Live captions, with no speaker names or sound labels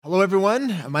Hello,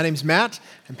 everyone. My name's Matt.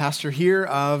 I'm pastor here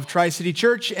of Tri-City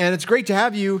Church, and it's great to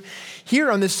have you here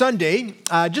on this Sunday.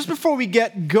 Just before we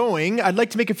get going, I'd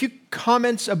like to make a few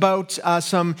comments about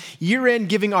some year-end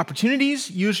giving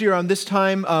opportunities. Usually around this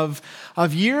time of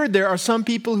year, there are some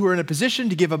people who are in a position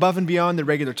to give above and beyond their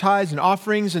regular tithes and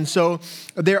offerings, and so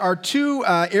there are two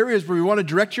areas where we want to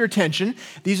direct your attention.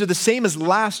 These are the same as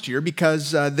last year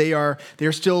because they are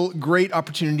still great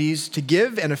opportunities to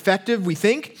give and effective, we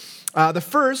think. The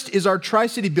first is our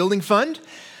Tri-City Building Fund.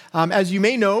 As you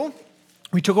may know,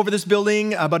 we took over this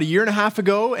building about a year and a half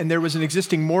ago, and there was an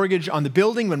existing mortgage on the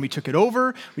building when we took it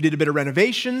over. We did a bit of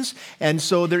renovations, and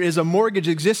so there is a mortgage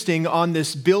existing on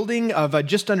this building of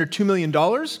just under $2 million.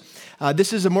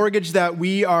 This is a mortgage that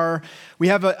we have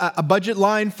a budget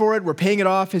line for it. We're paying it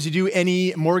off as you do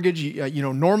any mortgage,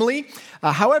 normally.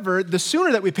 However, the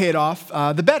sooner that we pay it off,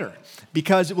 the better,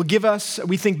 because it will give us,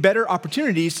 we think, better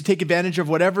opportunities to take advantage of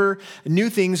whatever new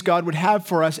things God would have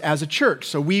for us as a church.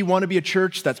 So we want to be a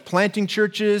church that's planting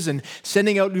churches and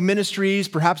sending out new ministries,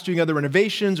 perhaps doing other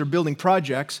renovations or building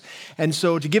projects. And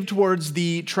so to give towards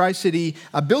the Tri-City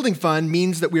Building Fund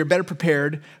means that we are better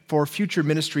prepared for future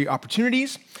ministry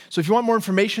opportunities. So if you want more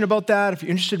information about that, if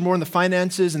you're interested more in the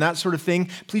finances and that sort of thing,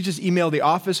 please just email the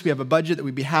office. We have a budget that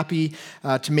we'd be happy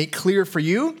to make clear for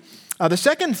you. The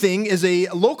second thing is a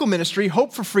local ministry,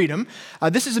 Hope for Freedom.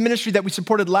 This is a ministry that we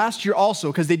supported last year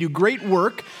also because they do great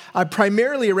work,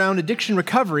 primarily around addiction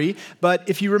recovery. But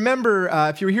if you remember,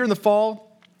 if you were here in the fall,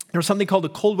 there was something called the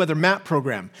Cold Weather Map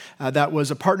Program that was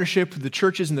a partnership with the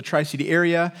churches in the Tri-City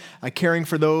area, caring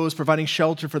for those, providing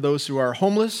shelter for those who are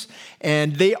homeless,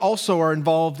 and they also are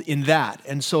involved in that.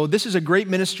 And so this is a great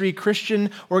ministry,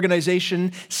 Christian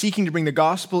organization seeking to bring the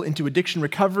gospel into addiction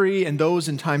recovery and those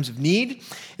in times of need.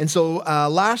 And so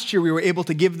last year we were able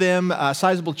to give them a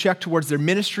sizable check towards their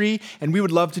ministry, and we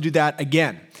would love to do that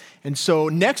again. And so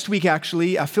next week,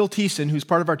 actually, Phil Thiessen, who's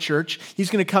part of our church,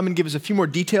 he's going to come and give us a few more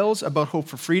details about Hope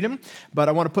for Freedom. But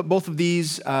I want to put both of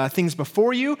these things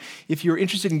before you. If you're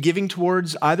interested in giving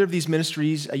towards either of these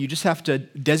ministries, you just have to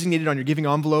designate it on your giving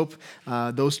envelope,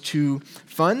 those two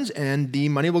funds, and the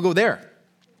money will go there.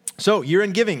 So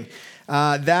year-end giving,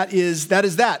 that is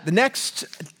that. The next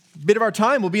bit of our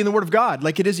time will be in the Word of God,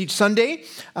 like it is each Sunday.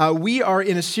 We are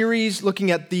in a series looking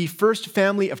at the first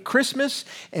family of Christmas,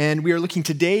 and we are looking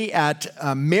today at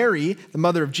Mary, the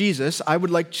mother of Jesus. I would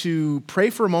like to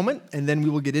pray for a moment, and then we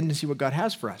will get in and see what God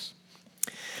has for us.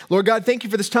 Lord God, thank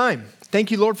you for this time. Thank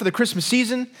you, Lord, for the Christmas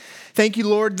season. Thank you,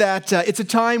 Lord, that it's a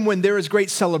time when there is great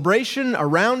celebration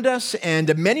around us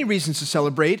and many reasons to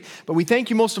celebrate. But we thank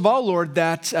you most of all, Lord,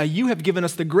 that you have given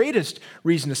us the greatest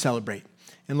reason to celebrate.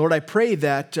 And Lord, I pray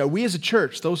that we as a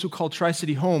church, those who call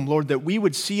Tri-City home, Lord, that we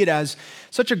would see it as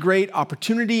such a great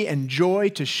opportunity and joy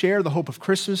to share the hope of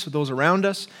Christmas with those around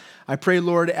us. I pray,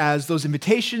 Lord, as those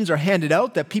invitations are handed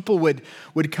out, that people would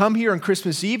come here on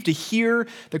Christmas Eve to hear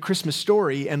the Christmas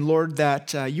story, and Lord,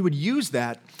 that you would use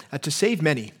that to save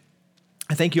many.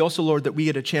 I thank you also, Lord, that we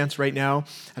get a chance right now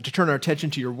to turn our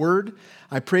attention to your word.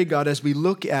 I pray, God, as we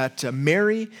look at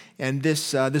Mary and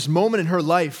this moment in her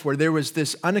life where there was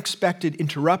this unexpected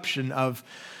interruption of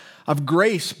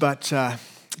grace, but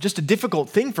just a difficult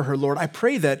thing for her, Lord, I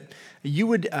pray that you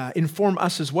would inform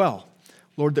us as well,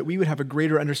 Lord, that we would have a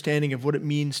greater understanding of what it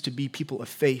means to be people of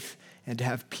faith and to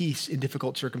have peace in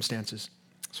difficult circumstances.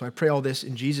 So I pray all this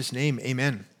in Jesus' name,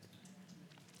 amen.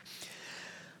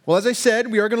 Well, as I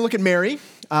said, we are going to look at Mary,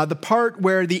 the part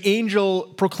where the angel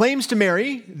proclaims to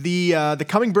Mary the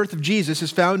coming birth of Jesus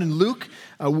is found in Luke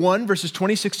 1, verses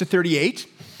 26 to 38.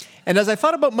 And as I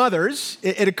thought about mothers,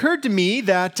 it occurred to me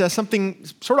that something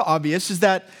sort of obvious is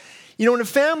that, in a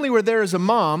family where there is a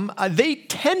mom, they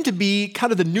tend to be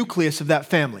kind of the nucleus of that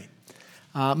family.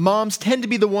 Moms tend to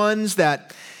be the ones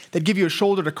that give you a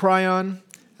shoulder to cry on,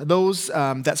 those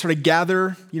that sort of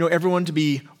gather, everyone to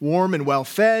be warm and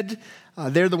well-fed.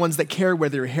 They're the ones that care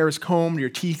whether your hair is combed, your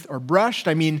teeth are brushed.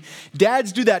 I mean,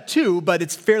 dads do that too, but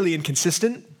it's fairly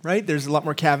inconsistent, right? There's a lot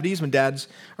more cavities when dads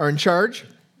are in charge.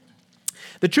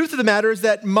 The truth of the matter is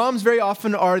that moms very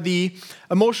often are the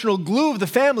emotional glue of the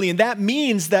family, and that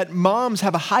means that moms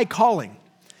have a high calling,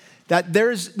 that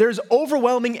there's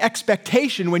overwhelming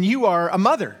expectation when you are a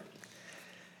mother.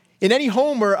 In any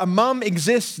home where a mom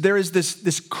exists, there is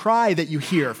this cry that you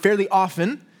hear fairly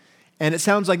often, and it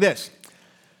sounds like this.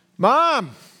 Mom,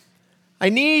 I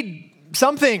need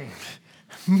something.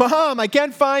 Mom, I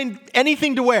can't find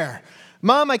anything to wear.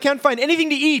 Mom, I can't find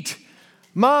anything to eat.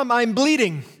 Mom, I'm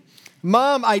bleeding.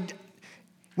 Mom,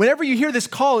 whenever you hear this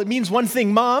call, it means one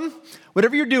thing. Mom,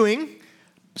 whatever you're doing,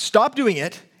 stop doing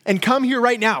it and come here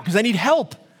right now because I need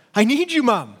help. I need you,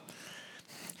 Mom.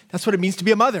 That's what it means to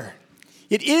be a mother.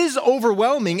 It is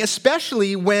overwhelming,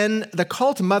 especially when the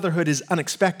call to motherhood is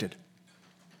unexpected,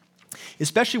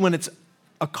 especially when it's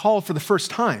a call for the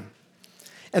first time,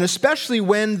 and especially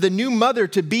when the new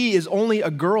mother-to-be is only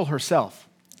a girl herself.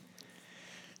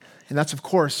 And that's, of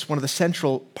course, one of the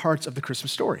central parts of the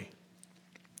Christmas story,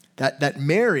 that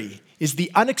Mary is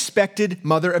the unexpected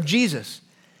mother of Jesus.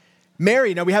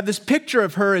 Mary, now we have this picture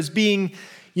of her as being,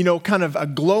 kind of a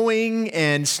glowing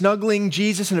and snuggling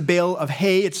Jesus in a bale of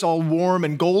hay. It's all warm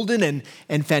and golden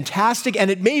and fantastic,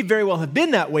 and it may very well have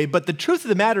been that way, but the truth of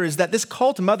the matter is that this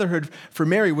call to motherhood for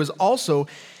Mary was also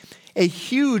a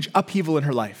huge upheaval in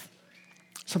her life,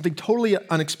 something totally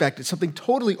unexpected, something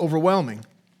totally overwhelming.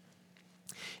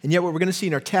 And yet what we're going to see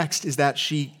in our text is that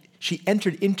she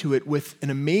entered into it with an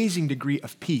amazing degree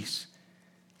of peace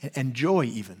and joy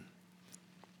even.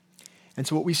 And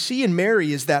so what we see in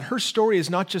Mary is that her story is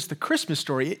not just the Christmas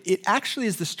story, it actually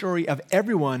is the story of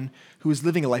everyone who is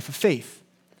living a life of faith,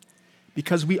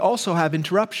 because we also have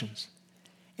interruptions.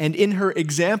 And in her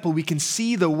example, we can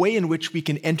see the way in which we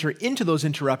can enter into those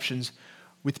interruptions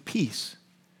with peace,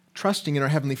 trusting in our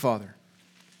Heavenly Father.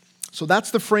 So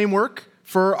that's the framework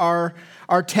for our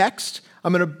text.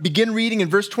 I'm going to begin reading in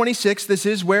verse 26. This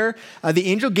is where the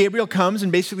angel Gabriel comes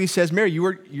and basically says, Mary, you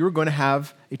are going to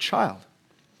have a child.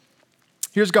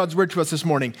 Here's God's word to us this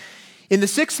morning. In the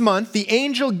 6th month, the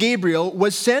angel Gabriel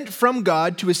was sent from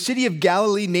God to a city of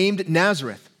Galilee named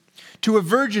Nazareth, to a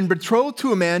virgin betrothed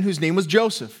to a man whose name was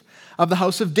Joseph, of the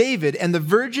house of David, and the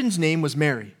virgin's name was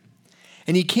Mary.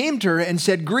 And he came to her and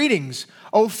said, Greetings,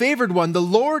 O favored one, the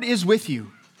Lord is with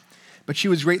you. But she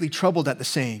was greatly troubled at the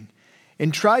saying,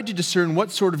 and tried to discern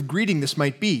what sort of greeting this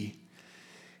might be.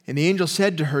 And the angel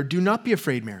said to her, Do not be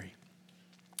afraid, Mary,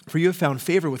 for you have found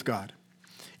favor with God.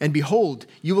 And behold,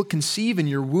 you will conceive in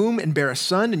your womb and bear a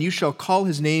son, and you shall call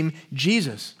his name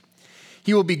Jesus.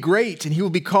 He will be great, and he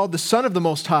will be called the Son of the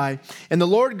Most High. And the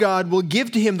Lord God will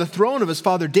give to him the throne of his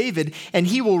father David, and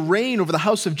he will reign over the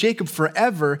house of Jacob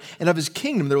forever, and of his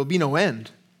kingdom there will be no end.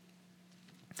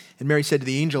 And Mary said to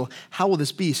the angel, How will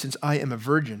this be, since I am a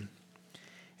virgin?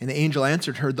 And the angel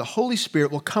answered her, The Holy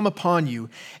Spirit will come upon you,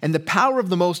 and the power of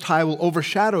the Most High will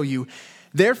overshadow you.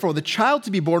 Therefore, the child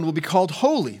to be born will be called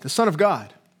Holy, the Son of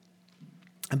God.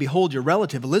 And behold, your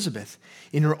relative Elizabeth,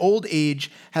 in her old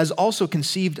age, has also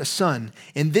conceived a son,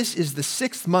 and this is the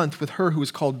 6th month with her who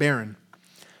is called barren.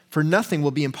 For nothing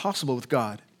will be impossible with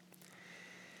God.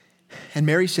 And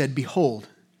Mary said, Behold,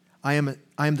 I am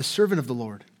the servant of the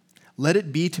Lord. Let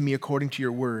it be to me according to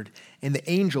your word. And the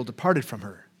angel departed from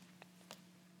her.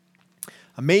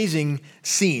 Amazing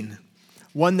scene.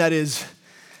 One that is,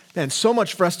 so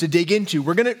much for us to dig into.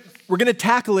 We're going to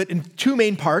tackle it in 2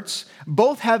 main parts,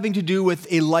 both having to do with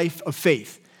a life of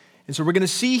faith. And so we're going to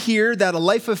see here that a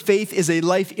life of faith is a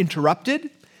life interrupted,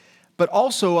 but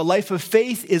also a life of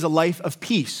faith is a life of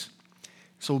peace.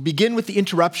 So we'll begin with the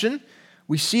interruption.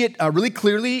 We see it really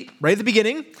clearly right at the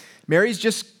beginning. Mary's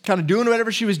just kind of doing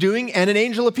whatever she was doing, and an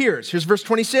angel appears. Here's verse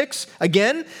 26.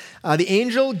 Again, the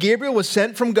angel Gabriel was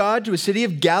sent from God to a city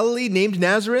of Galilee named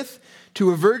Nazareth,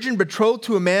 to a virgin betrothed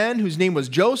to a man whose name was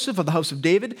Joseph of the house of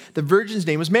David. The virgin's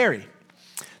name was Mary.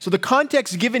 So the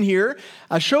context given here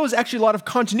shows actually a lot of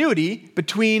continuity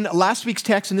between last week's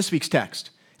text and this week's text.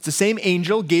 It's the same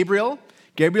angel, Gabriel.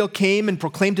 Gabriel came and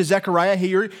proclaimed to Zechariah, hey,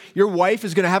 your wife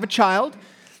is going to have a child.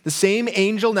 The same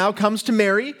angel now comes to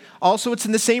Mary. Also, it's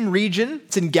in the same region.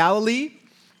 It's in Galilee,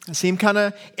 the same kind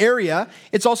of area.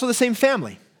 It's also the same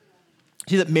family.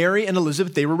 See that Mary and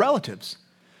Elizabeth, they were relatives.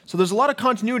 So there's a lot of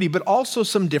continuity, but also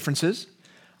some differences.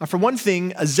 For one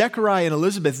thing, Zechariah and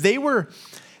Elizabeth, they were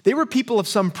people of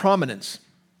some prominence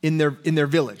in their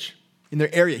village, in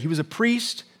their area. He was a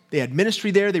priest. They had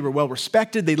ministry there. They were well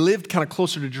respected. They lived kind of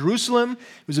closer to Jerusalem.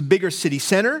 It was a bigger city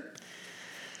center.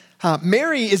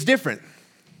 Mary is different.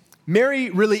 Mary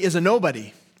really is a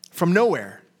nobody from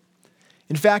nowhere.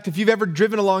 In fact, if you've ever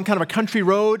driven along kind of a country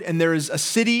road and there is a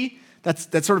city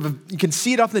that's sort of, you can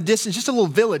see it off in the distance, just a little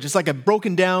village. It's like a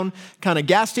broken down kind of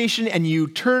gas station, and you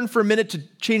turn for a minute to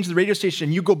change the radio station,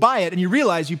 and you go by it, and you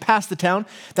realize you passed the town.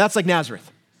 That's like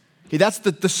Nazareth. Okay, that's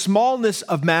the smallness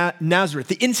of Nazareth,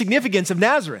 the insignificance of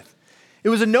Nazareth. It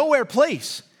was a nowhere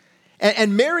place.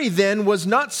 And Mary then was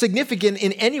not significant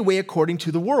in any way according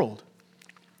to the world.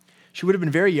 She would have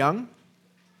been very young,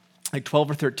 like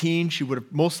 12 or 13. She would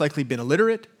have most likely been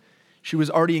illiterate. She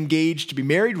was already engaged to be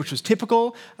married, which was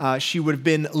typical. She would have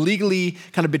been legally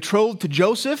kind of betrothed to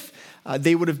Joseph.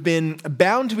 They would have been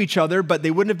bound to each other, but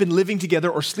they wouldn't have been living together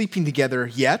or sleeping together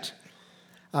yet.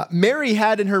 Mary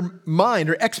had in her mind,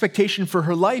 her expectation for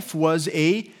her life was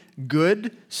a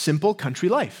good, simple country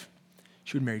life.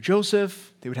 She would marry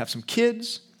Joseph. They would have some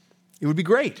kids. It would be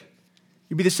great.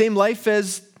 You'd be the same life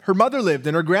as her mother lived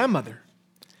and her grandmother.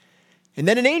 And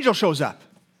then an angel shows up,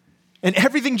 and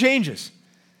everything changes.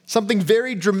 Something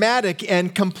very dramatic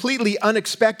and completely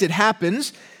unexpected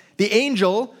happens. The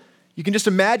angel, you can just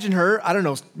imagine her, I don't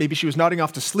know, maybe she was nodding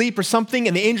off to sleep or something,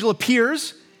 and the angel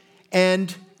appears,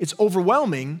 and it's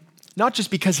overwhelming, not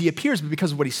just because he appears, but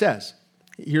because of what he says.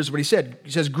 Here's what he said.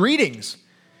 He says, greetings.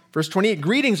 Verse 28,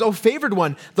 greetings, O favored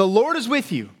one, the Lord is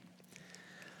with you.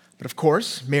 But of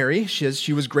course, Mary,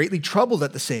 she was greatly troubled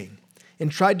at the saying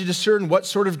and tried to discern what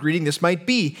sort of greeting this might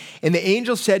be. And the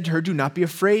angel said to her, do not be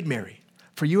afraid, Mary,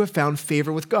 for you have found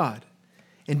favor with God.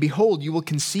 And behold, you will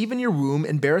conceive in your womb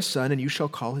and bear a son, and you shall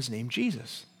call his name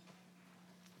Jesus.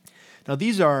 Now,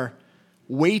 these are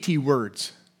weighty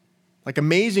words, like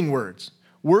amazing words,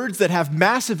 words that have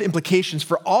massive implications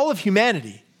for all of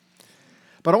humanity.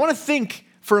 But I want to think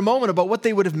for a moment about what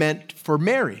they would have meant for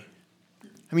Mary.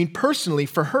 I mean, personally,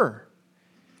 for her.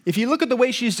 If you look at the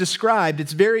way she's described,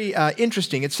 it's very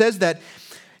interesting. It says,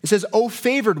 O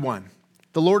favored one,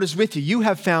 the Lord is with you. You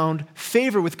have found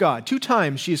favor with God. 2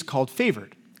 times she is called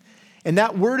favored. And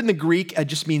that word in the Greek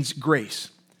just means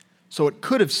grace. So it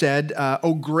could have said,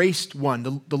 O graced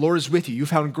one, the Lord is with you. You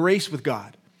found grace with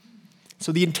God.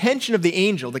 So the intention of the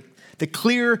angel, the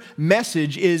clear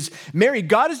message is, Mary,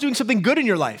 God is doing something good in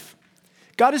your life.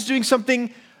 God is doing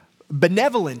something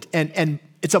benevolent and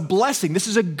it's a blessing. This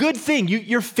is a good thing.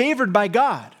 You're favored by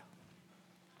God.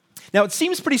 Now, it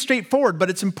seems pretty straightforward,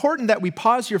 but it's important that we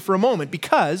pause here for a moment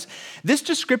because this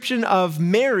description of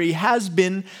Mary has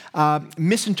been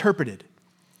misinterpreted.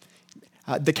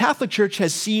 The Catholic Church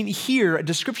has seen here a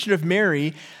description of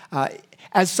Mary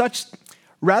as such,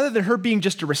 rather than her being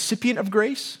just a recipient of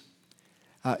grace,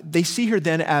 they see her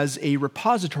then as a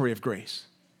repository of grace,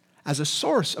 as a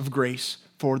source of grace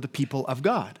for the people of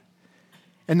God.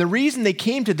 And the reason they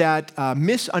came to that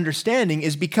misunderstanding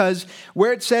is because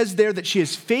where it says there that she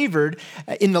is favored,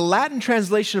 in the Latin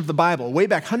translation of the Bible, way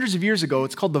back hundreds of years ago,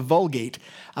 it's called the Vulgate,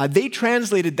 they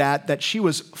translated that she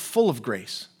was full of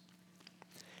grace.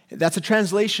 That's a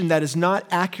translation that is not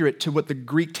accurate to what the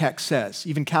Greek text says.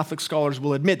 Even Catholic scholars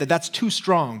will admit that that's too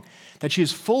strong, that she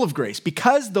is full of grace.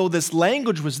 Because though this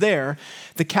language was there,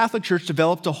 the Catholic Church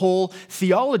developed a whole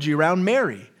theology around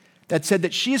Mary that said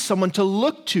that she is someone to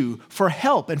look to for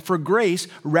help and for grace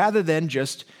rather than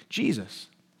just Jesus.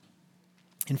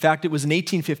 In fact, it was in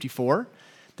 1854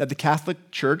 that the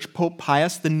Catholic Church, Pope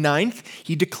Pius IX,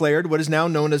 he declared what is now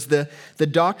known as the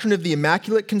doctrine of the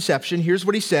Immaculate Conception. Here's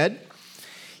what he said.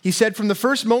 He said, from the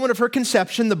first moment of her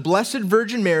conception, the Blessed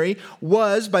Virgin Mary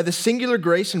was, by the singular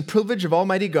grace and privilege of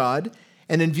Almighty God,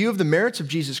 and in view of the merits of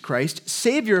Jesus Christ,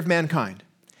 Savior of mankind,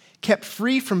 kept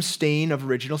free from stain of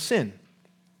original sin.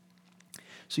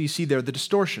 So you see there the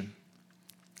distortion.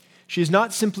 She is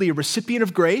not simply a recipient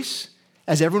of grace,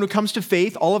 as everyone who comes to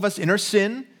faith, all of us in our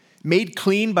sin, made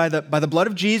clean by the blood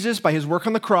of Jesus, by his work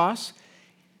on the cross.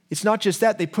 It's not just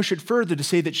that, they push it further to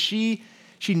say that she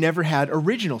never had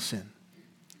original sin.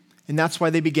 And that's why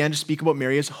they began to speak about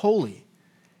Mary as holy.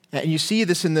 And you see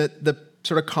this in the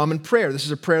sort of common prayer. This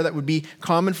is a prayer that would be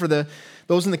common for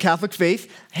those in the Catholic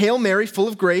faith. Hail Mary, full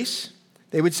of grace.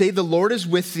 They would say, the Lord is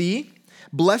with thee.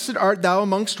 Blessed art thou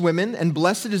amongst women, and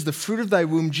blessed is the fruit of thy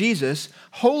womb, Jesus.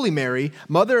 Holy Mary,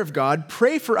 Mother of God,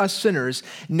 pray for us sinners,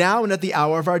 now and at the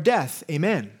hour of our death.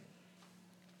 Amen.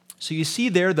 So you see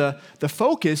there, the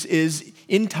focus is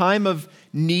in time of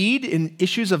need, in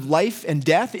issues of life and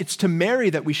death. It's to Mary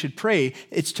that we should pray.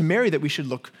 It's to Mary that we should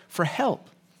look for help.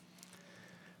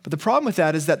 But the problem with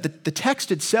that is that the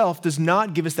text itself does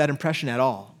not give us that impression at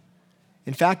all.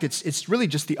 In fact, it's really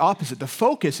just the opposite. The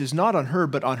focus is not on her,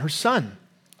 but on her son.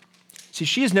 See,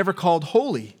 she is never called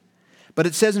holy. But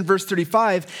it says in verse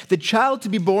 35, the child to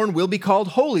be born will be called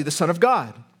holy, the Son of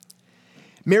God.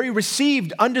 Mary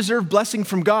received undeserved blessing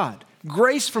from God,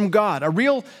 grace from God, a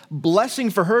real blessing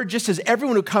for her, just as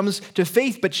everyone who comes to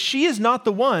faith. But she is not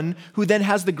the one who then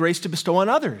has the grace to bestow on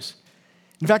others.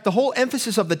 In fact, the whole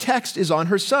emphasis of the text is on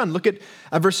her son. Look at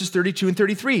verses 32 and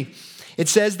 33. It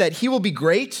says that he will be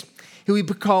great. He will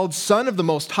be called Son of the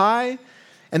Most High,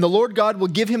 and the Lord God will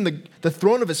give him the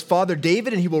throne of his father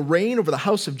David, and he will reign over the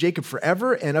house of Jacob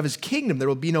forever, and of his kingdom there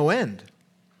will be no end.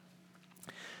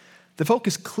 The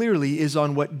focus clearly is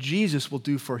on what Jesus will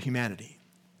do for humanity.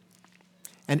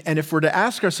 And if we're to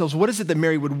ask ourselves, what is it that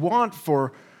Mary would want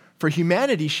for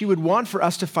humanity? She would want for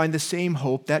us to find the same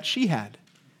hope that she had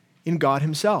in God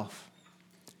himself.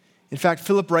 In fact,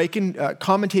 Philip Ryken,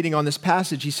 commentating on this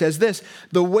passage, he says this,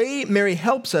 the way Mary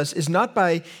helps us is not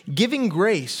by giving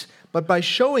grace, but by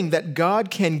showing that God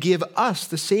can give us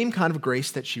the same kind of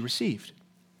grace that she received.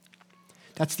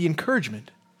 That's the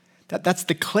encouragement. That's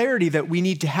the clarity that we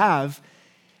need to have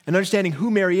And understanding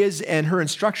who Mary is and her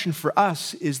instruction for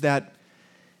us is that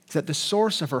the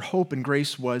source of her hope and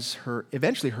grace was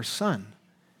eventually her son,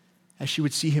 as she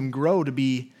would see him grow to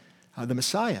be the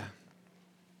Messiah.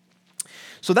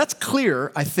 So that's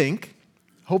clear, I think.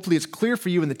 Hopefully it's clear for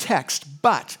you in the text,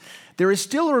 but there is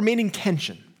still a remaining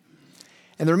tension.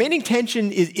 And the remaining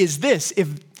tension is this.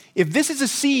 If this is a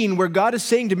scene where God is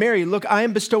saying to Mary, look, I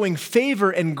am bestowing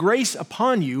favor and grace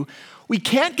upon you, we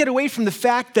can't get away from the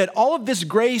fact that all of this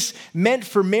grace meant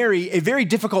for Mary a very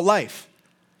difficult life.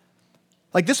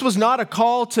 Like, this was not a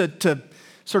call to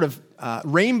sort of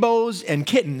rainbows and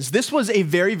kittens. This was a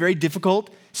very, very difficult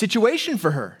situation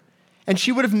for her. And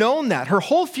she would have known that. Her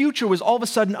whole future was all of a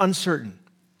sudden uncertain.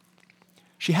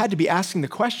 She had to be asking the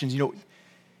questions,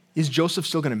 is Joseph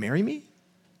still going to marry me?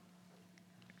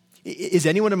 Is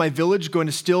anyone in my village going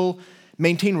to still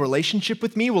maintain a relationship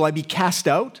with me? Will I be cast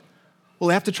out? Will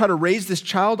I have to try to raise this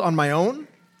child on my own?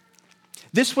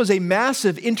 This was a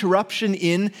massive interruption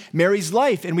in Mary's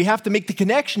life, and we have to make the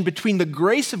connection between the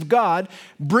grace of God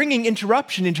bringing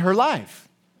interruption into her life.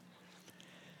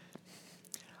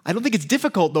 I don't think it's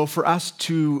difficult, though, for us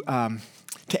to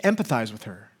empathize with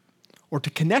her or to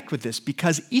connect with this,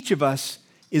 because each of us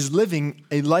is living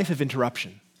a life of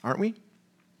interruption, aren't we?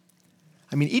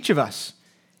 I mean, each of us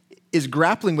is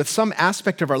grappling with some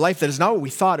aspect of our life that is not what we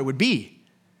thought it would be.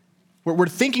 We're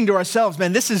thinking to ourselves,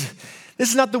 man, this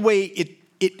is not the way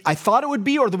I thought it would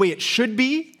be or the way it should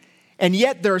be. And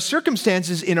yet there are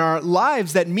circumstances in our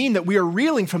lives that mean that we are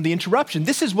reeling from the interruption.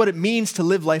 This is what it means to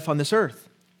live life on this earth.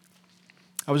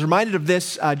 I was reminded of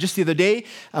this just the other day.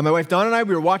 My wife Dawn and I,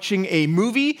 we were watching a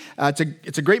movie.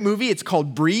 It's a great movie. It's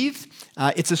called Breathe.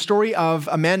 It's a story of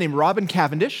a man named Robin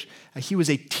Cavendish. He was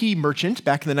a tea merchant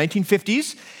back in the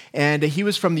 1950s, and he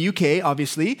was from the UK,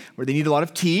 obviously, where they need a lot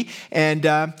of tea. And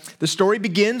the story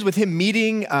begins with him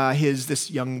meeting this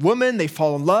young woman. They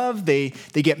fall in love. They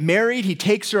get married. He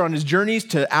takes her on his journeys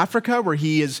to Africa, where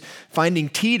he is finding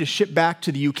tea to ship back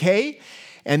to the UK.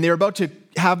 And they're about to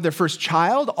have their first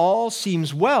child. All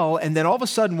seems well, and then all of a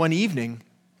sudden, one evening,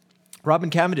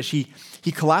 Robin Cavendish,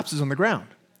 he collapses on the ground.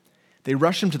 They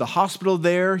rush him to the hospital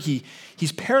there.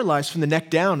 He's paralyzed from the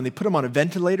neck down, and they put him on a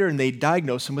ventilator, and they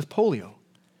diagnose him with polio.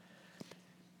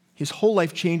 His whole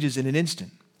life changes in an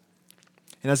instant.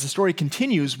 And as the story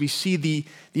continues, we see the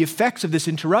effects of this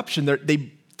interruption.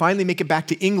 They finally make it back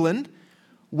to England,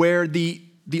 where the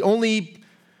only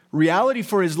reality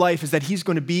for his life is that he's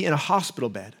going to be in a hospital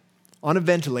bed on a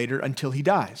ventilator until he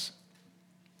dies.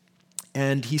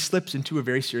 And he slips into a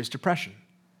very serious depression.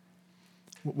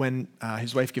 When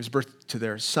his wife gives birth to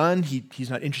their son, he's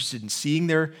not interested in seeing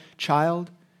their child.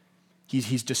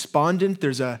 He's despondent.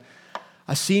 There's a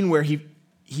scene where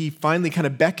he finally kind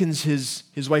of beckons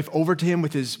his wife over to him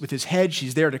with his head.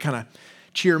 She's there to kind of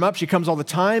cheer him up. She comes all the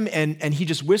time, and he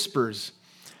just whispers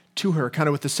to her, kind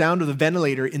of with the sound of the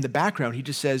ventilator in the background. He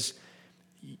just says,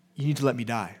 "You need to let me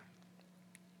die.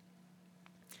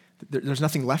 There's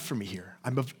nothing left for me here.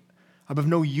 I'm of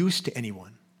no use to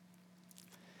anyone."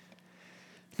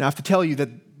 Now, I have to tell you that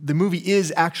the movie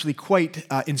is actually quite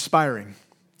inspiring.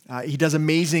 He does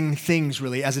amazing things,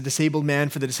 really, as a disabled man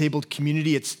for the disabled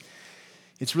community.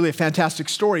 It's really a fantastic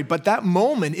story. But that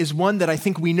moment is one that I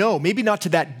think we know, maybe not to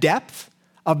that depth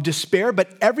of despair,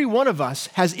 but every one of us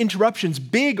has interruptions,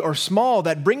 big or small,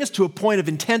 that bring us to a point of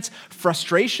intense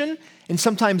frustration and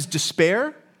sometimes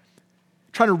despair,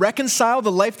 trying to reconcile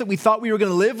the life that we thought we were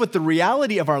going to live with the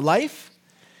reality of our life.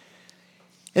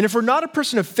 And if we're not a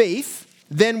person of faith,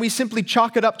 then we simply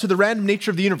chalk it up to the random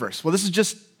nature of the universe. Well, this is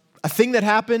just a thing that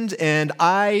happened, and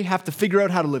I have to figure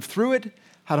out how to live through it,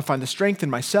 how to find the strength in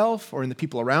myself or in the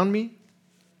people around me.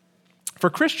 For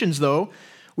Christians, though,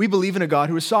 we believe in a God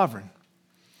who is sovereign,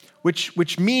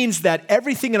 which means that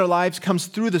everything in our lives comes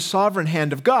through the sovereign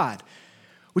hand of God,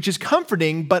 which is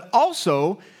comforting, but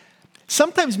also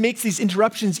sometimes makes these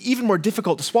interruptions even more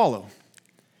difficult to swallow.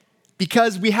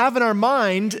 Because we have in our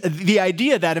mind the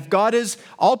idea that if God is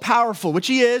all-powerful, which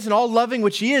he is, and all-loving,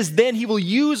 which he is, then he will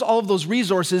use all of those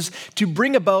resources to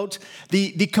bring about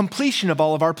the completion of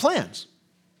all of our plans.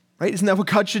 Right? Isn't that what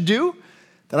God should do?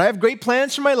 That I have great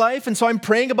plans for my life, and so I'm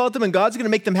praying about them, and God's going to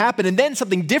make them happen, and then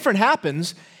something different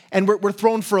happens, and we're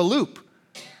thrown for a loop.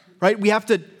 Right?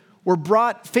 We're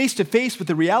brought face to face with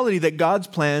the reality that God's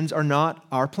plans are not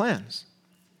our plans.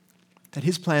 That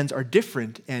his plans are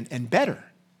different and better.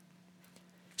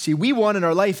 See, we want in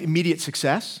our life immediate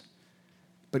success,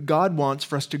 but God wants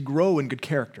for us to grow in good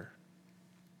character.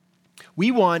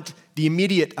 We want the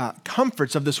immediate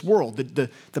comforts of this world,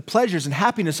 the pleasures and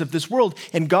happiness of this world,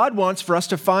 and God wants for us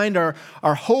to find our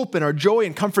hope and our joy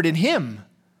and comfort in him.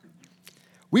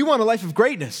 We want a life of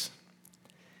greatness.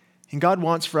 And God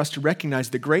wants for us to recognize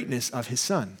the greatness of his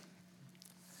Son.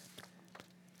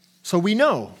 So we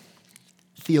know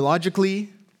theologically,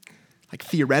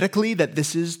 theoretically, that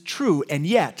this is true, and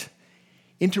yet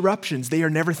interruptions, they are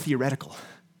never theoretical.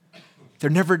 They're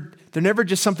never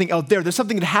just something out there. There's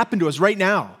something that happened to us right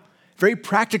now, very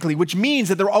practically, which means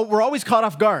that we're always caught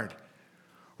off guard.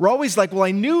 We're always like, well,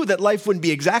 I knew that life wouldn't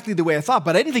be exactly the way I thought,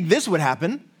 but I didn't think this would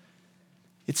happen.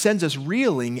 It sends us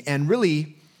reeling, and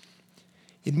really,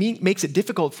 it makes it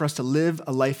difficult for us to live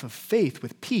a life of faith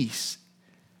with peace.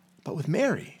 But with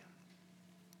Mary,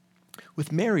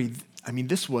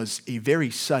 this was a very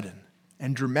sudden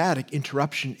and dramatic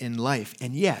interruption in life,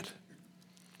 and yet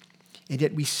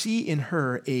we see in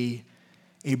her a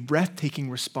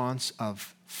breathtaking response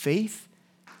of faith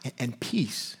and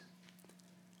peace.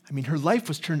 Her life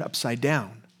was turned upside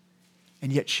down,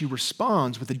 and yet she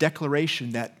responds with a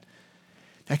declaration that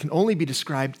can only be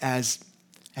described as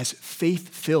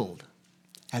faith-filled,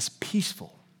 as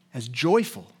peaceful, as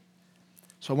joyful.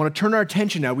 So I want to turn our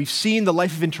attention now. We've seen the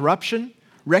life of interruption,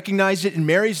 recognized it in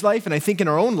Mary's life, and I think in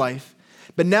our own life.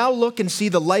 But now look and see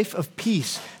the life of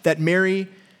peace that Mary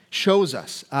shows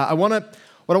us. What I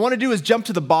want to do is jump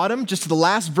to the bottom, just to the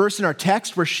last verse in our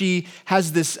text, where she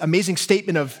has this amazing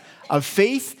statement of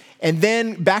faith, and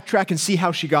then backtrack and see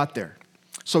how she got there.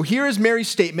 So here is Mary's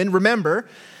statement. Remember,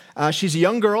 she's a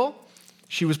young girl.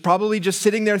 She was probably just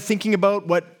sitting there thinking about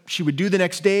what she would do the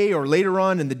next day or later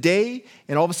on in the day,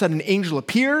 and all of a sudden an angel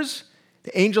appears.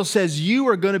 The angel says, you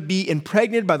are going to be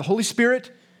impregnated by the Holy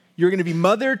Spirit. You're going to be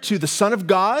mother to the Son of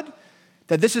God,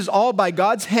 that this is all by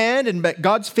God's hand and by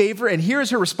God's favor. And here is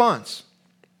her response.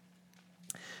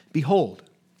 Behold,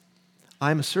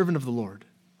 I am a servant of the Lord.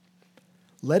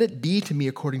 Let it be to me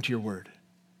according to your word.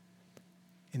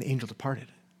 And the angel departed.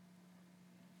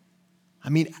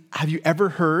 Have you ever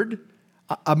heard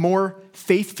a more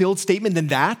faith-filled statement than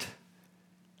that?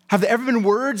 Have there ever been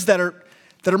words that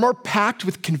are more packed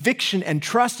with conviction and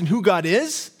trust in who God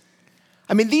is?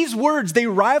 These words, they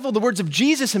rival the words of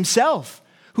Jesus himself,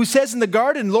 who says in the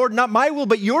garden, Lord, not my will,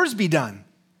 but yours be done.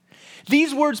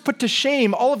 These words put to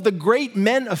shame all of the great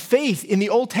men of faith in the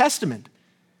Old Testament.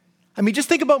 Just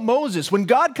think about Moses. When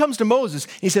God comes to Moses,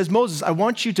 he says, Moses, I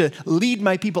want you to lead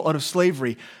my people out of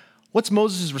slavery. What's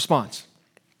Moses' response?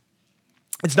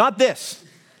 It's not this.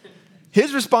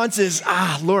 His response is,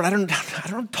 Lord, I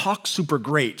don't talk super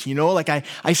great.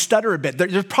 I stutter a bit.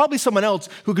 There's probably someone else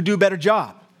who could do a better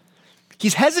job.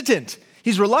 He's hesitant.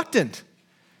 He's reluctant.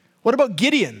 What about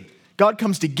Gideon? God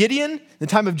comes to Gideon in the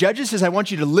time of Judges, says, I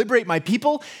want you to liberate my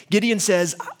people. Gideon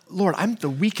says, Lord, I'm the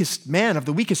weakest man of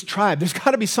the weakest tribe. There's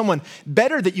got to be someone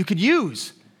better that you could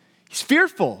use. He's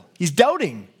fearful. He's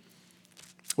doubting.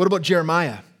 What about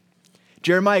Jeremiah?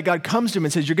 Jeremiah, God comes to him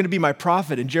and says, you're going to be my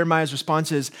prophet. And Jeremiah's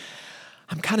response is,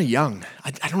 I'm kind of young.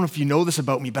 I don't know if you know this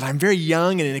about me, but I'm very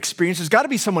young and inexperienced. There's got to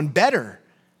be someone better.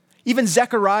 Even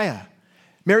Zechariah,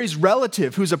 Mary's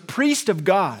relative, who's a priest of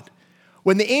God,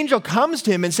 when the angel comes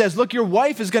to him and says, look, your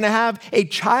wife is going to have a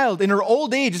child in her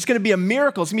old age. It's going to be a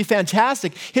miracle. It's going to be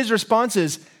fantastic. His response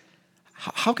is,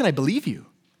 how can I believe you?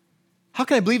 How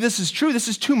can I believe this is true? This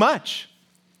is too much.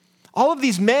 All of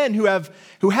these men who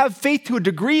have faith to a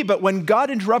degree, but when God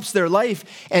interrupts their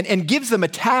life and gives them a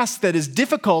task that is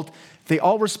difficult, they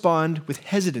all respond with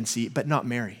hesitancy, but not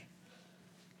Mary.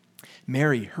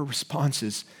 Mary, her response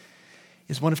is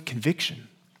one of conviction.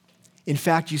 In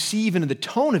fact, you see even in the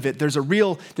tone of it, there's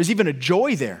even a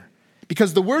joy there,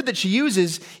 because the word that she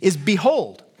uses is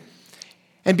behold.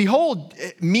 And behold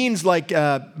means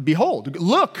behold,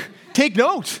 look, take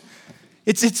note.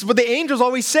 It's what the angels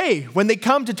always say when they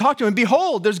come to talk to him.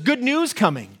 Behold, there's good news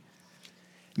coming.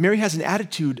 Mary has an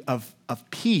attitude of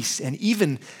peace, and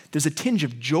even there's a tinge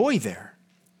of joy there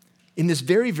in this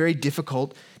very, very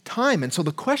difficult time. And so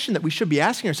the question that we should be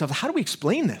asking ourselves, how do we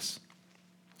explain this?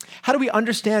 How do we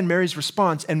understand Mary's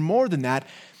response? And more than that,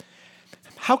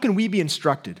 how can we be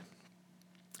instructed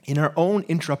in our own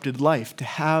interrupted life to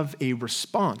have a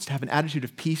response, to have an attitude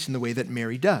of peace in the way that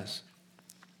Mary does?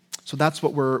 So that's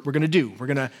what we're going to do. We're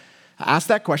going to ask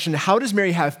that question, how does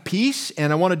Mary have peace?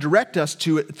 And I want to direct us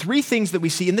to three things that we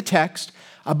see in the text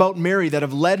about Mary that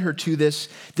have led her to this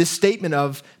statement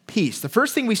of peace. The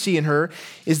first thing we see in her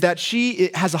is that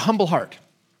she has a humble heart.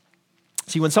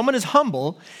 See, when someone is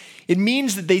humble, it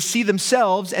means that they see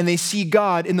themselves and they see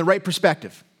God in the right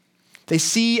perspective. They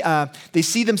see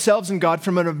themselves and God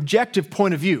from an objective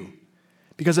point of view.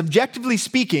 Because objectively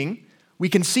speaking, we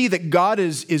can see that God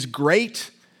is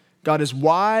great, God is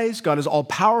wise, God is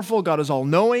all-powerful, God is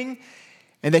all-knowing,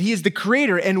 and that he is the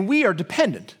creator, and we are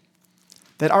dependent.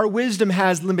 That our wisdom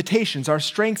has limitations, our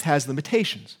strength has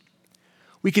limitations.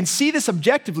 We can see this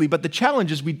objectively, but the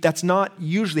challenge is that's not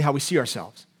usually how we see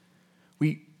ourselves.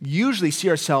 We usually see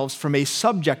ourselves from a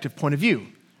subjective point of view.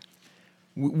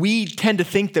 We tend to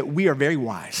think that we are very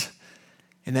wise,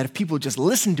 and that if people would just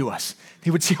listen to us,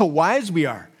 they would see how wise we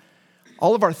are.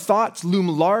 All of our thoughts loom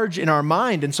large in our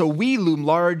mind, and so we loom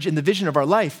large in the vision of our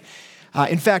life.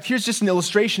 In fact, here's just an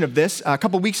illustration of this. A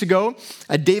couple weeks ago,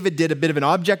 David did a bit of an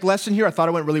object lesson here. I thought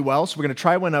it went really well, so we're going to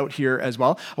try one out here as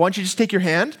well. I want you to just take your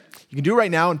hand. You can do it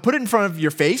right now and put it in front of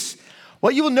your face.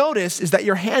 What you will notice is that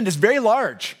your hand is very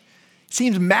large. It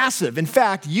seems massive. In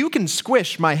fact, you can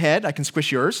squish my head. I can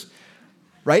squish yours,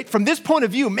 right? From this point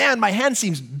of view, man, my hand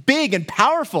seems big and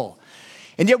powerful.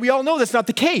 And yet we all know that's not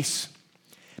the case.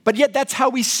 But yet that's how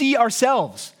we see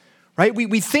ourselves, right?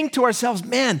 We think to ourselves,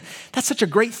 man, that's such a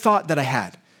great thought that I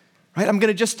had, right? I'm going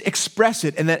to just express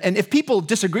it. And if people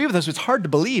disagree with us, it's hard to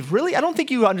believe. Really? I don't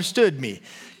think you understood me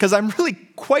because I'm really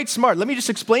quite smart. Let me just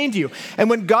explain to you.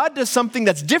 And when God does something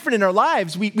that's different in our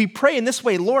lives, we pray in this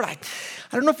way, Lord, I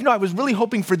don't know if you know, I was really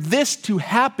hoping for this to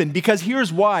happen because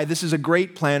here's why this is a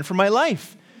great plan for my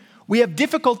life. We have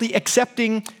difficulty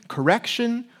accepting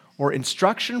correction or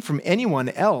instruction from anyone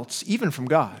else, even from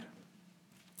God.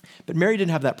 But Mary didn't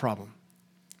have that problem.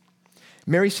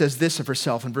 Mary says this of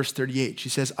herself in verse 38. She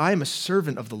says, I am a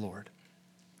servant of the Lord.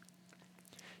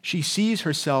 She sees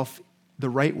herself the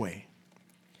right way.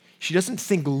 She doesn't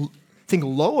think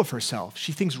low of herself.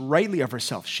 She thinks rightly of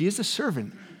herself. She is a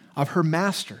servant of her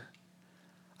master,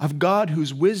 of God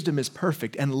whose wisdom is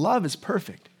perfect and love is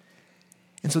perfect.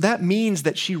 And so that means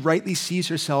that she rightly sees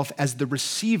herself as the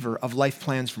receiver of life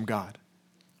plans from God.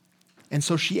 And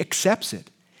so she accepts it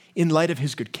in light of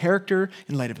his good character,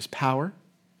 in light of his power.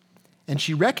 And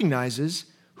she recognizes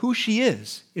who she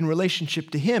is in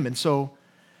relationship to him. And so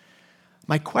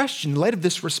my question, in light of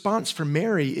this response from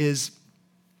Mary, is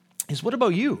what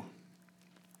about you?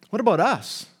 What about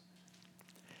us?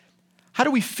 How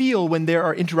do we feel when there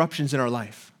are interruptions in our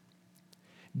life?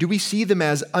 Do we see them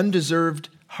as undeserved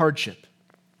hardship?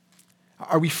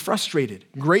 Are we frustrated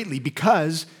greatly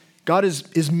because God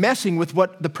is messing with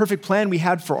what the perfect plan we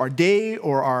had for our day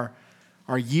or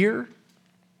our year?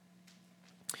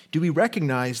 Do we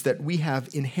recognize that we have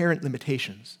inherent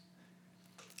limitations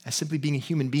as simply being a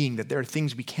human being, that there are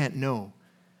things we can't know,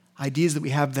 ideas that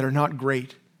we have that are not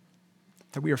great,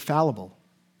 that we are fallible?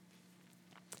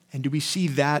 And do we see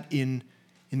that in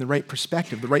the right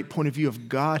perspective, the right point of view of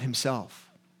God himself,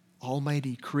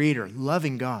 almighty creator,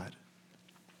 loving God?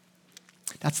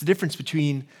 That's the difference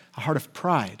between a heart of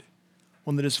pride,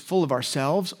 one that is full of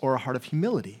ourselves, or a heart of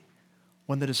humility,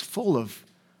 one that is full of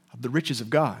the riches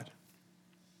of God.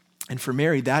 And for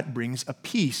Mary, that brings a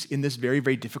peace in this very,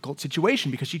 very difficult situation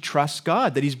because she trusts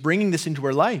God, that he's bringing this into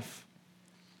her life.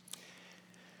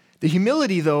 The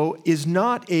humility, though, is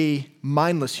not a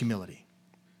mindless humility.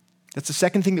 That's the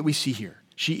second thing that we see here.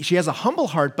 She has a humble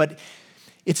heart, but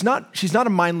she's not a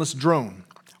mindless drone.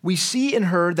 We see in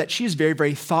her that she is very,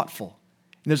 very thoughtful.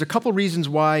 And there's a couple reasons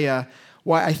why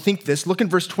I think this. Look in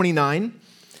verse 29.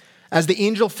 As the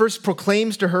angel first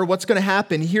proclaims to her what's going to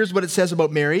happen, here's what it says about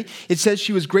Mary. It says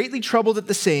she was greatly troubled at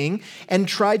the saying and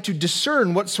tried to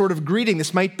discern what sort of greeting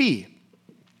this might be.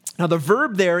 Now the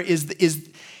verb there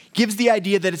gives the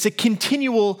idea that it's a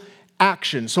continual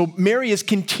action. So Mary is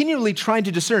continually trying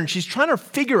to discern. She's trying to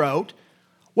figure out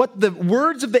what the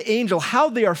words of the angel, how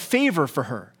they are favor for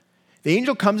her. The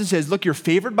angel comes and says, look, you're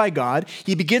favored by God.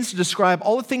 He begins to describe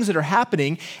all the things that are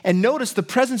happening, and notice the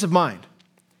presence of mind.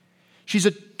 She's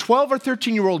a 12 or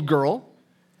 13-year-old girl.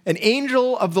 An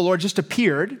angel of the Lord just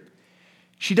appeared.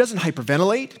 She doesn't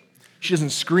hyperventilate. She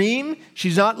doesn't scream.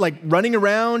 She's not like running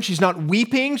around. She's not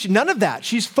weeping. None of that.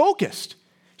 She's focused.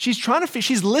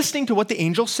 She's listening to what the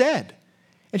angel said.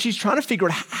 And she's trying to figure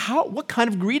out what kind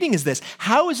of greeting is this?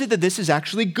 How is it that this is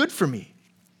actually good for me?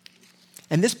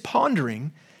 And this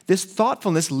pondering, this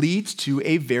thoughtfulness leads to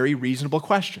a very reasonable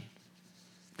question.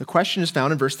 The question is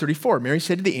found in verse 34. Mary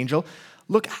said to the angel,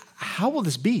 look, how will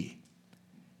this be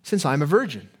since I'm a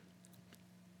virgin?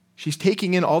 She's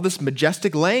taking in all this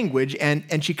majestic language,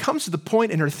 and she comes to the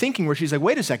point in her thinking where she's like,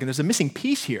 wait a second, there's a missing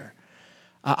piece here.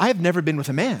 I have never been with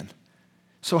a man.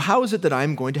 So how is it that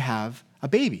I'm going to have a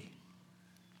baby?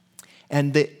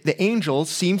 And the angel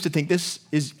seems to think this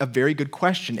is a very good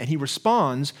question, and he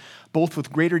responds both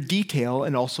with greater detail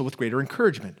and also with greater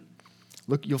encouragement.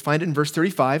 Look, you'll find it in verse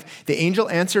 35. The angel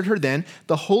answered her then,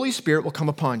 the Holy Spirit will come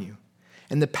upon you,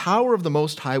 and the power of the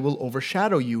Most High will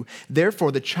overshadow you.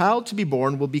 Therefore, the child to be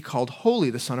born will be called Holy,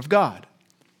 the Son of God.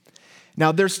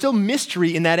 Now, there's still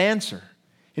mystery in that answer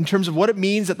in terms of what it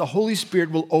means that the Holy Spirit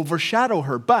will overshadow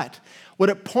her, but what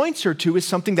it points her to is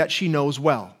something that she knows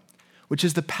well, which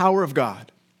is the power of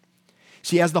God.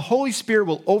 See, as the Holy Spirit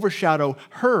will overshadow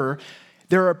her,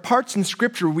 there are parts in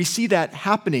Scripture where we see that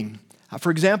happening.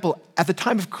 For example, at the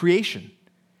time of creation,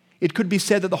 it could be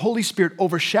said that the Holy Spirit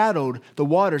overshadowed the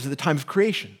waters at the time of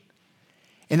creation.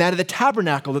 And that of the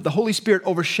tabernacle, that the Holy Spirit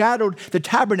overshadowed the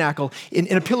tabernacle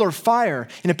in a pillar of fire,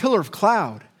 in a pillar of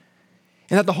cloud.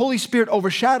 And that the Holy Spirit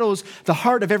overshadows the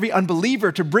heart of every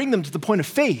unbeliever to bring them to the point of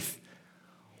faith.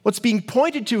 What's being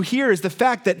pointed to here is the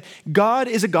fact that God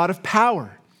is a God of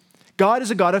power. God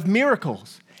is a God of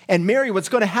miracles. And Mary, what's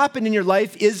going to happen in your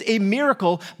life is a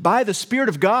miracle by the Spirit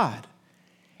of God.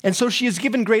 And so she is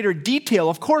given greater detail.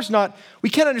 Of course not, we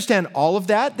can't understand all of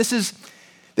that. This is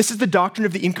the doctrine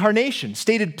of the incarnation,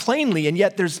 stated plainly, and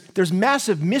yet there's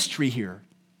massive mystery here.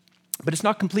 But it's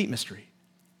not complete mystery.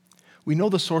 We know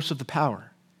the source of the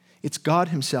power. It's God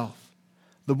himself,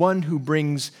 the one who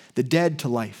brings the dead to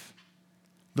life,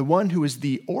 the one who is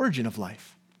the origin of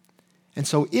life. And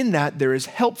so in that, there is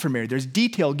help for Mary. There's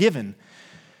detail given.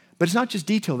 But it's not just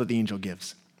detail that the angel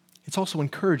gives. It's also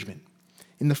encouragement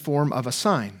in the form of a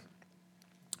sign.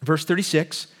 Verse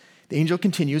 36, the angel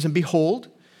continues, "And behold,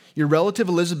 your relative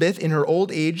Elizabeth in her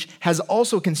old age has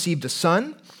also conceived a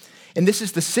son, and this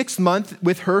is the 6th month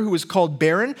with her who is called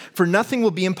barren, for nothing will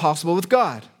be impossible with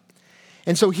God."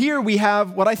 And so here we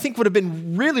have what I think would have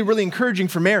been really, really encouraging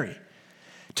for Mary.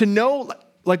 To know,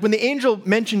 like when the angel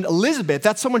mentioned Elizabeth,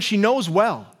 that's someone she knows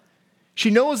well.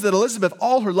 She knows that Elizabeth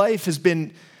all her life has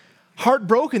been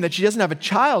heartbroken that she doesn't have a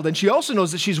child, and she also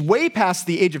knows that she's way past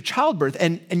the age of childbirth,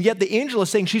 and yet the angel is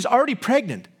saying she's already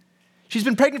pregnant. She's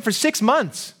been pregnant for 6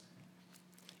 months.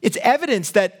 It's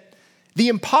evidence that the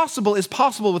impossible is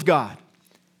possible with God.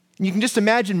 And you can just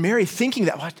imagine Mary thinking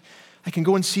that, what? I can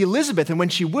go and see Elizabeth, and when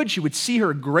she would see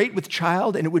her great with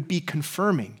child, and it would be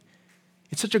confirming.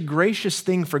 It's such a gracious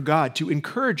thing for God to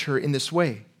encourage her in this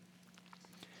way.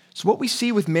 So what we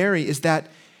see with Mary is that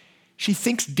she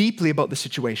thinks deeply about the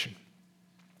situation.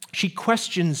 She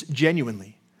questions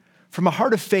genuinely from a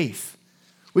heart of faith,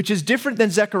 which is different than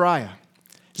Zechariah.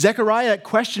 Zechariah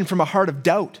questioned from a heart of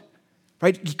doubt,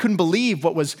 right? He couldn't believe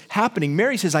what was happening.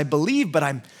 Mary says, I believe, but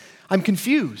I'm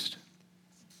confused.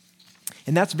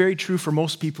 And that's very true for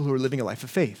most people who are living a life of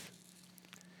faith.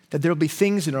 That there will be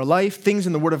things in our life, things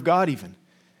in the Word of God even,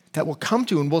 that we'll come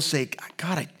to and we'll say,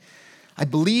 God, I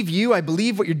believe you, I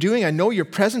believe what you're doing, I know you're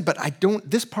present, but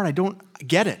this part I don't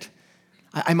get it.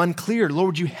 I'm unclear. Lord,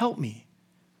 would you help me?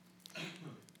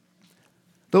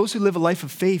 Those who live a life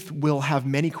of faith will have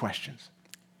many questions,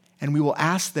 and we will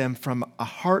ask them from a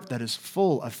heart that is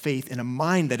full of faith and a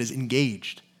mind that is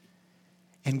engaged.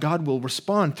 And God will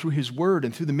respond through his word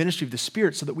and through the ministry of the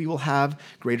Spirit so that we will have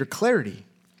greater clarity.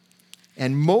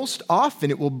 And most often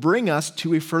it will bring us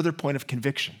to a further point of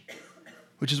conviction,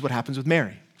 which is what happens with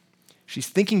Mary. She's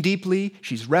thinking deeply,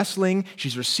 she's wrestling,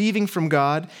 she's receiving from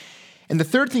God. And the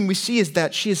third thing we see is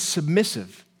that she is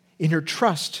submissive in her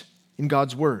trust in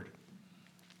God's word.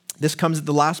 This comes at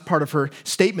the last part of her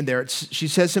statement there. She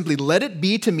says simply, "Let it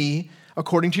be to me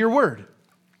according to your word.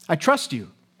 I trust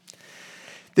you."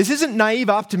 This isn't naive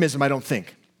optimism, I don't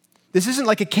think. This isn't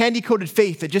like a candy-coated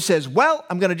faith that just says, well,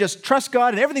 I'm going to just trust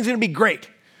God and everything's going to be great.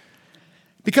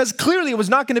 Because clearly it was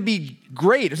not going to be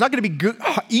great. It's not going to be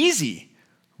easy,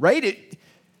 right?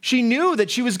 She knew that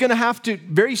she was going to have to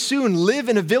very soon live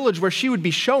in a village where she would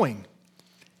be showing,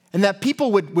 and that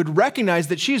people would recognize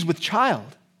that she is with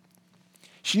child.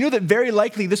 She knew that very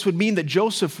likely this would mean that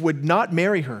Joseph would not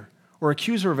marry her or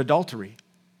accuse her of adultery.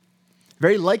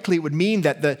 Very likely it would mean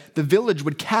that the village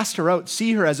would cast her out,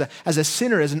 see her as a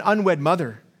sinner, as an unwed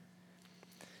mother.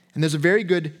 And there's a very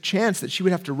good chance that she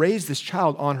would have to raise this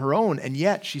child on her own, and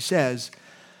yet she says,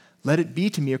 "Let it be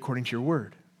to me according to your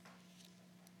word."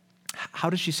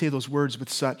 How does she say those words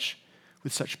with such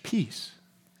peace?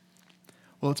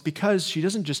 Well, it's because she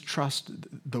doesn't just trust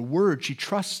the word, she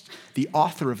trusts the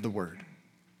author of the word.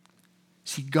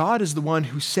 See, God is the one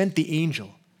who sent the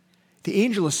angel. The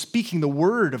angel is speaking the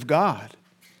word of God.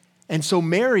 And so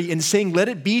Mary, in saying, "Let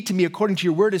it be to me according to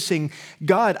your word," is saying,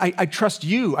 God, I trust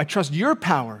you. I trust your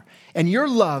power and your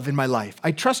love in my life.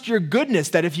 I trust your goodness,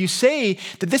 that if you say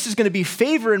that this is going to be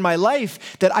favor in my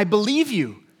life, that I believe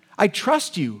you. I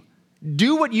trust you.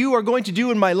 Do what you are going to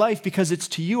do in my life, because it's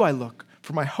to you I look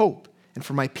for my hope and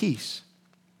for my peace.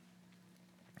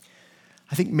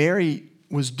 I think Mary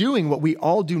was doing what we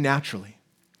all do naturally,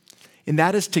 and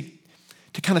that is to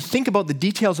kind of think about the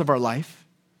details of our life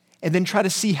and then try to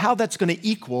see how that's going to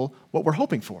equal what we're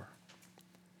hoping for.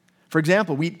 For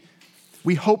example,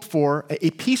 we hope for a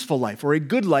peaceful life or a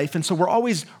good life, and so we're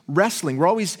always wrestling.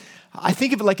 I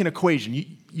think of it like an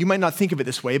equation. You might not think of it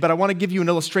this way, but I want to give you an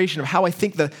illustration of how I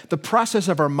think the process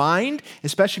of our mind,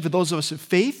 especially for those of us of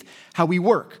faith, how we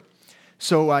work.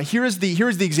 So here is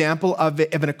the example of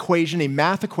an equation, a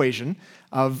math equation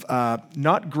of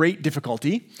not great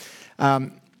difficulty.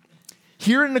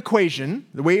 Here in an equation,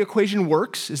 the way equation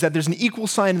works is that there's an equal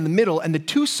sign in the middle, and the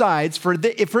two sides, for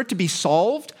it to be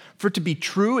solved, for it to be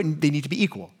true, and they need to be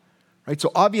equal. Right?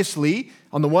 So obviously,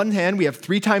 on the one hand, we have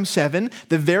 3 times 7.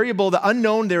 The variable, the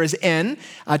unknown there is n.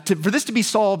 For this to be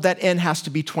solved, that n has to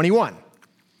be 21.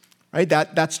 Right?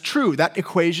 That's true. That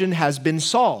equation has been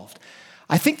solved.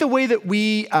 I think the way that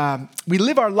we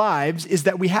live our lives is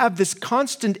that we have this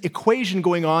constant equation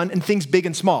going on in things big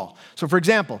and small. So for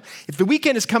example, if the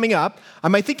weekend is coming up, I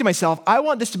might think to myself, I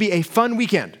want this to be a fun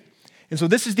weekend. And so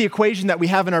this is the equation that we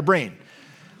have in our brain.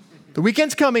 The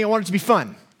weekend's coming, I want it to be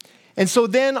fun. And so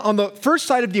then on the first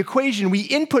side of the equation, we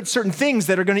input certain things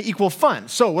that are going to equal fun.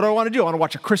 So what do I want to do? I want to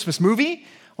watch a Christmas movie,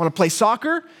 I want to play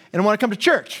soccer, and I want to come to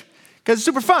church. Because it's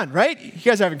super fun, right? You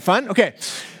guys are having fun? Okay.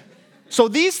 So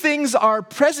these things are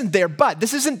present there, but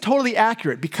this isn't totally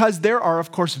accurate because there are, of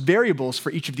course, variables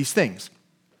for each of these things.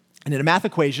 And in a math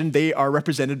equation, they are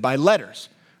represented by letters,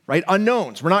 right?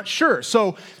 Unknowns. We're not sure.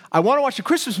 So I want to watch a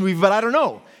Christmas movie, but I don't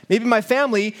know. Maybe my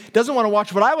family doesn't want to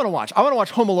watch what I want to watch. I want to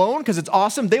watch Home Alone because it's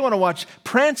awesome. They want to watch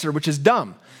Prancer, which is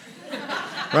dumb,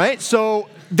 right? So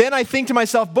then I think to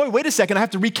myself, boy, wait a second, I have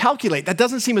to recalculate. That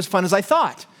doesn't seem as fun as I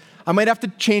thought. I might have to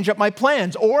change up my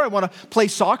plans, or I want to play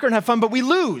soccer and have fun, but we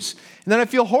lose. And then I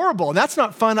feel horrible, and that's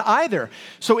not fun either.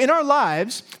 So in our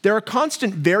lives, there are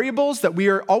constant variables that we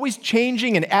are always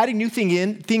changing and adding new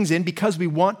things in because we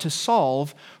want to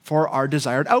solve for our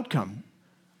desired outcome.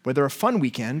 Whether a fun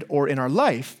weekend or in our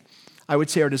life, I would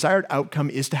say our desired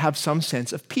outcome is to have some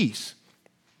sense of peace.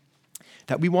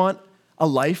 That we want a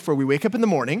life where we wake up in the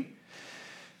morning,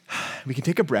 we can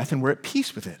take a breath, and we're at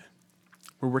peace with it,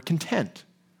 where we're content,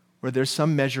 where there's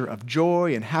some measure of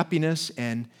joy and happiness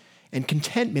and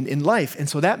contentment in life. And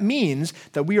so that means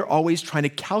that we are always trying to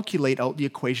calculate out the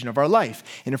equation of our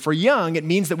life. And if we're young, it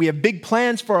means that we have big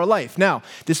plans for our life. Now,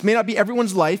 this may not be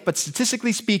everyone's life, but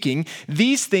statistically speaking,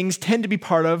 these things tend to be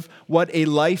part of what a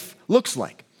life looks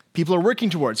like. People are working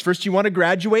towards. First, you want to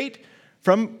graduate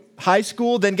from high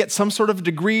school, then get some sort of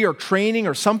degree or training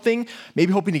or something,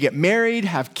 maybe hoping to get married,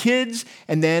 have kids,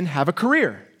 and then have a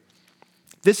career.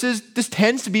 This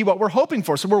tends to be what we're hoping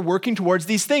for, so we're working towards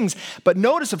these things. But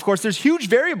notice, of course, there's huge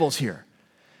variables here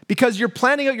because you're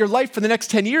planning out your life for the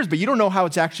next 10 years, but you don't know how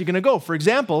it's actually going to go. For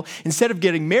example, instead of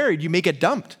getting married, you may get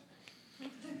dumped.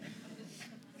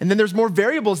 And then there's more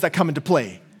variables that come into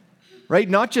play, right?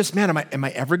 Not just, man, am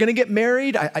I ever going to get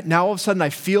married? Now all of a sudden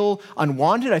I feel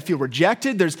unwanted, I feel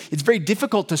rejected. It's very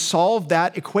difficult to solve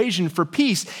that equation for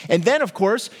peace. And then, of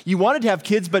course, you wanted to have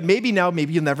kids, but maybe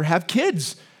you'll never have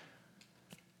kids,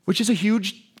 which is a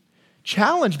huge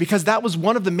challenge because that was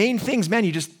one of the main things,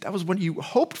 that was what you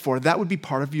hoped for. That would be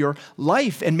part of your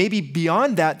life. And maybe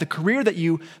beyond that, the career that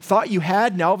you thought you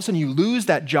had, now all of a sudden you lose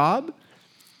that job.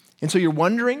 And so you're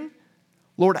wondering,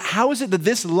 Lord, how is it that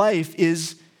this life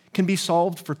can be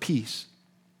solved for peace?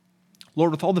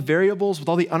 Lord, with all the variables, with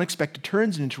all the unexpected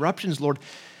turns and interruptions, Lord,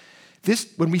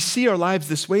 when we see our lives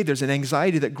this way, there's an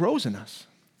anxiety that grows in us.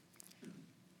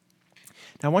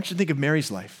 Now, I want you to think of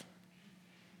Mary's life.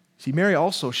 See, Mary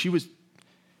also, she was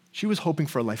hoping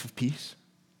for a life of peace,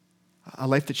 a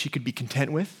life that she could be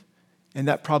content with, and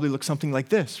that probably looked something like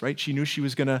this, right? She knew she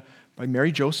was going to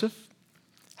marry Joseph,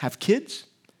 have kids,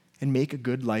 and make a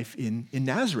good life in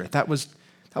Nazareth. That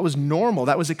was normal,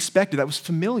 that was expected, that was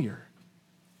familiar.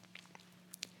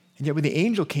 And yet when the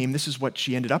angel came, this is what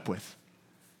she ended up with.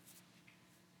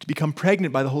 To become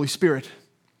pregnant by the Holy Spirit,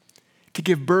 to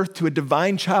give birth to a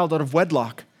divine child out of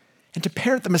wedlock, and to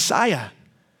parent the Messiah.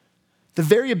 The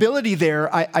variability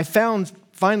there, I found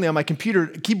finally on my computer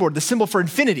keyboard the symbol for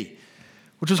infinity,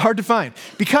 which was hard to find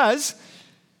because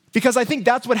I think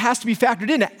that's what has to be factored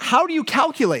in. How do you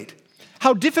calculate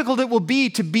how difficult it will be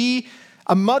to be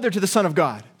a mother to the Son of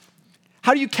God?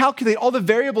 How do you calculate all the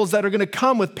variables that are going to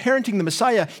come with parenting the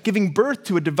Messiah, giving birth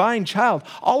to a divine child?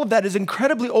 All of that is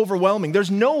incredibly overwhelming. There's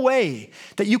no way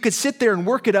that you could sit there and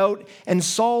work it out and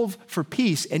solve for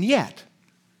peace. And yet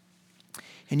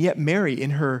Mary,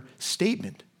 in her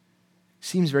statement,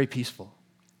 seems very peaceful.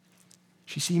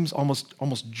 She seems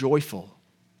almost joyful.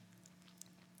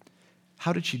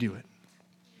 How did she do it?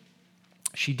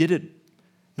 She did it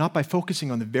not by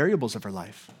focusing on the variables of her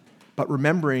life, but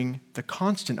remembering the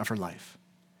constant of her life.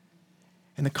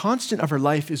 And the constant of her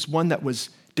life is one that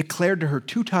was declared to her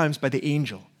 2 times by the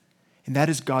angel, and that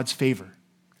is God's favor.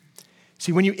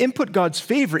 See, when you input God's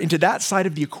favor into that side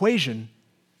of the equation,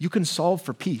 you can solve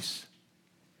for peace.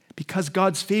 Because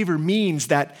God's favor means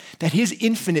that his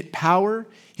infinite power,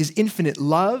 his infinite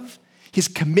love, his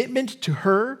commitment to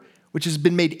her which has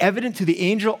been made evident to the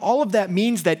angel, all of that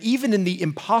means that even in the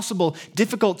impossible,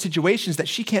 difficult situations that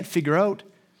she can't figure out,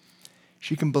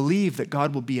 she can believe that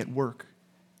God will be at work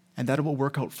and that it will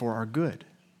work out for our good.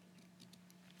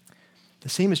 The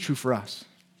same is true for us,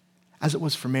 as it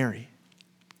was for Mary.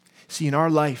 See, in our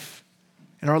life,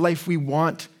 we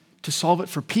want to solve it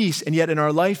for peace, and yet in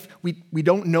our life, we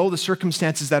don't know the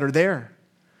circumstances that are there.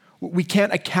 We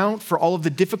can't account for all of the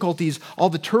difficulties, all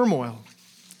the turmoil.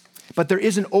 But there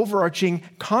is an overarching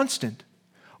constant,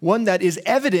 one that is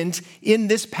evident in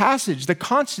this passage. The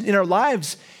constant in our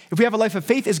lives, if we have a life of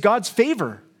faith, is God's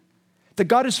favor, that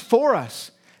God is for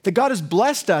us, that God has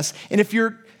blessed us. And if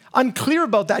you're unclear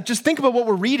about that, just think about what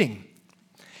we're reading.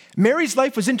 Mary's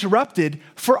life was interrupted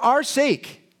for our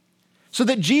sake, so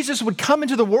that Jesus would come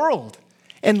into the world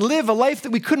and live a life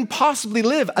that we couldn't possibly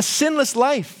live, a sinless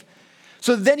life,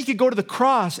 so that then he could go to the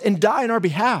cross and die on our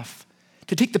behalf,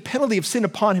 to take the penalty of sin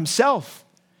upon himself.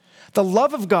 The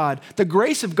love of God, the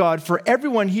grace of God for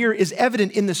everyone here is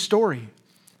evident in this story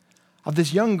of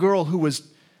this young girl whose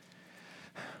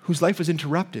life was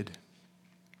interrupted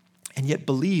and yet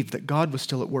believed that God was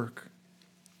still at work.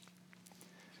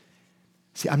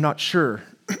 See, I'm not sure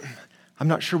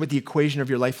what the equation of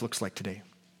your life looks like today.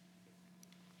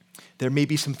 There may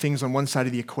be some things on one side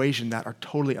of the equation that are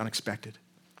totally unexpected,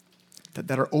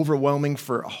 that are overwhelming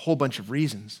for a whole bunch of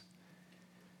reasons.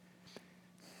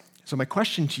 So my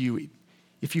question to you,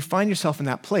 if you find yourself in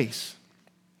that place,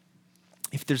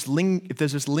 if there's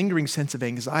this lingering sense of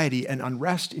anxiety and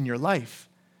unrest in your life,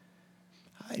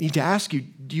 I need to ask you,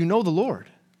 do you know the Lord?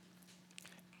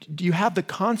 Do you have the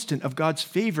constant of God's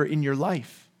favor in your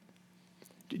life?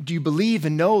 Do you believe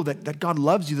and know that God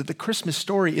loves you, that the Christmas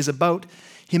story is about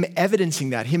him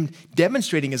evidencing that, him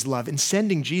demonstrating his love and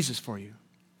sending Jesus for you?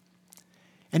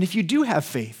 And if you do have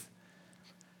faith,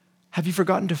 have you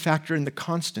forgotten to factor in the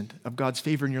constant of God's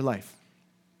favor in your life?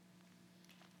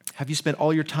 Have you spent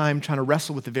all your time trying to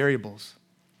wrestle with the variables?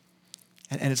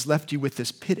 And it's left you with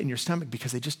this pit in your stomach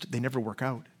because they never work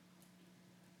out.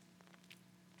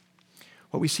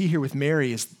 What we see here with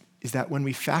Mary is that when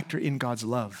we factor in God's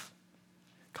love,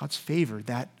 God's favor,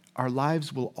 that our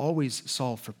lives will always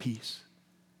solve for peace.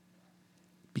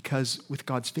 Because with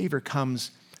God's favor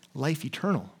comes life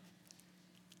eternal.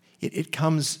 It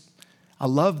comes a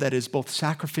love that is both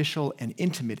sacrificial and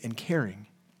intimate and caring.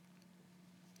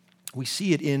 We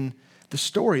see it in the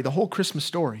story, the whole Christmas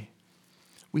story.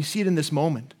 We see it in this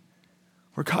moment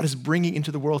where God is bringing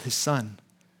into the world his Son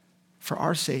for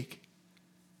our sake.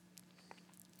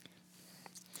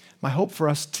 My hope for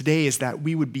us today is that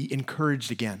we would be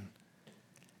encouraged again,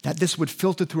 that this would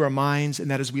filter through our minds, and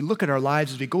that as we look at our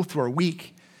lives, as we go through our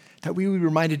week, that we would be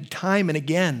reminded time and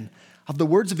again of the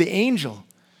words of the angel,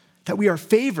 that we are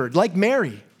favored like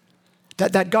Mary,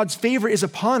 that God's favor is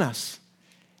upon us.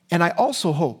 And I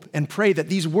also hope and pray that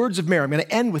these words of Mary, I'm going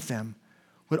to end with them,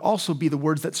 would also be the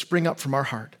words that spring up from our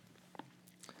heart.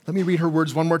 Let me read her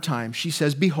words one more time. She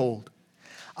says, "Behold,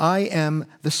 I am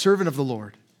the servant of the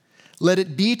Lord. Let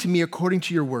it be to me according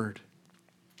to your word."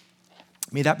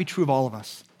 May that be true of all of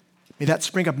us. May that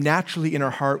spring up naturally in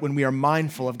our heart when we are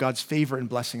mindful of God's favor and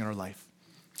blessing in our life.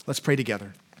 Let's pray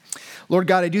together. Lord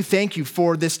God, I do thank you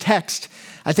for this text.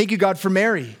 I thank you, God, for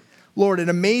Mary. Lord, an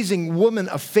amazing woman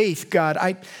of faith, God.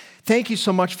 I thank you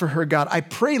so much for her, God. I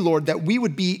pray, Lord, that we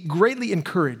would be greatly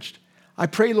encouraged. I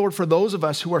pray, Lord, for those of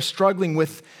us who are struggling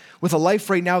with a life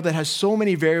right now that has so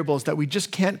many variables that we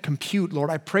just can't compute, Lord,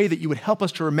 I pray that you would help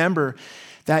us to remember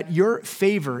that your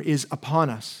favor is upon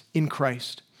us in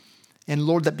Christ. And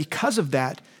Lord, that because of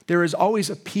that, there is always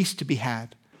a peace to be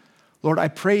had. Lord, I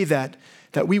pray that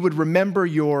we would remember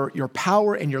your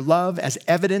power and your love as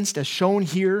evidenced, as shown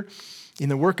here in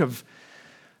the work of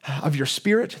your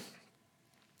Spirit.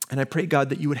 And I pray, God,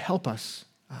 that you would help us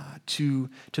to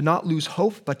not lose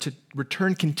hope, but to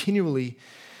return continually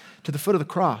to the foot of the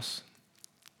cross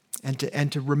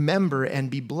and to remember and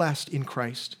be blessed in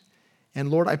Christ. And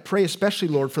Lord, I pray especially,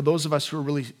 Lord, for those of us who are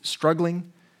really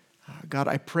struggling, God,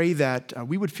 I pray that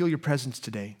we would feel your presence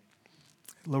today.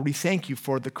 Lord, we thank you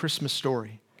for the Christmas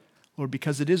story, Lord,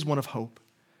 because it is one of hope,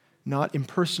 not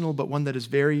impersonal, but one that is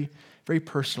very, very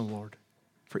personal, Lord,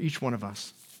 for each one of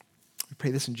us. We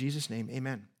pray this in Jesus' name,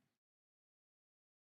 amen.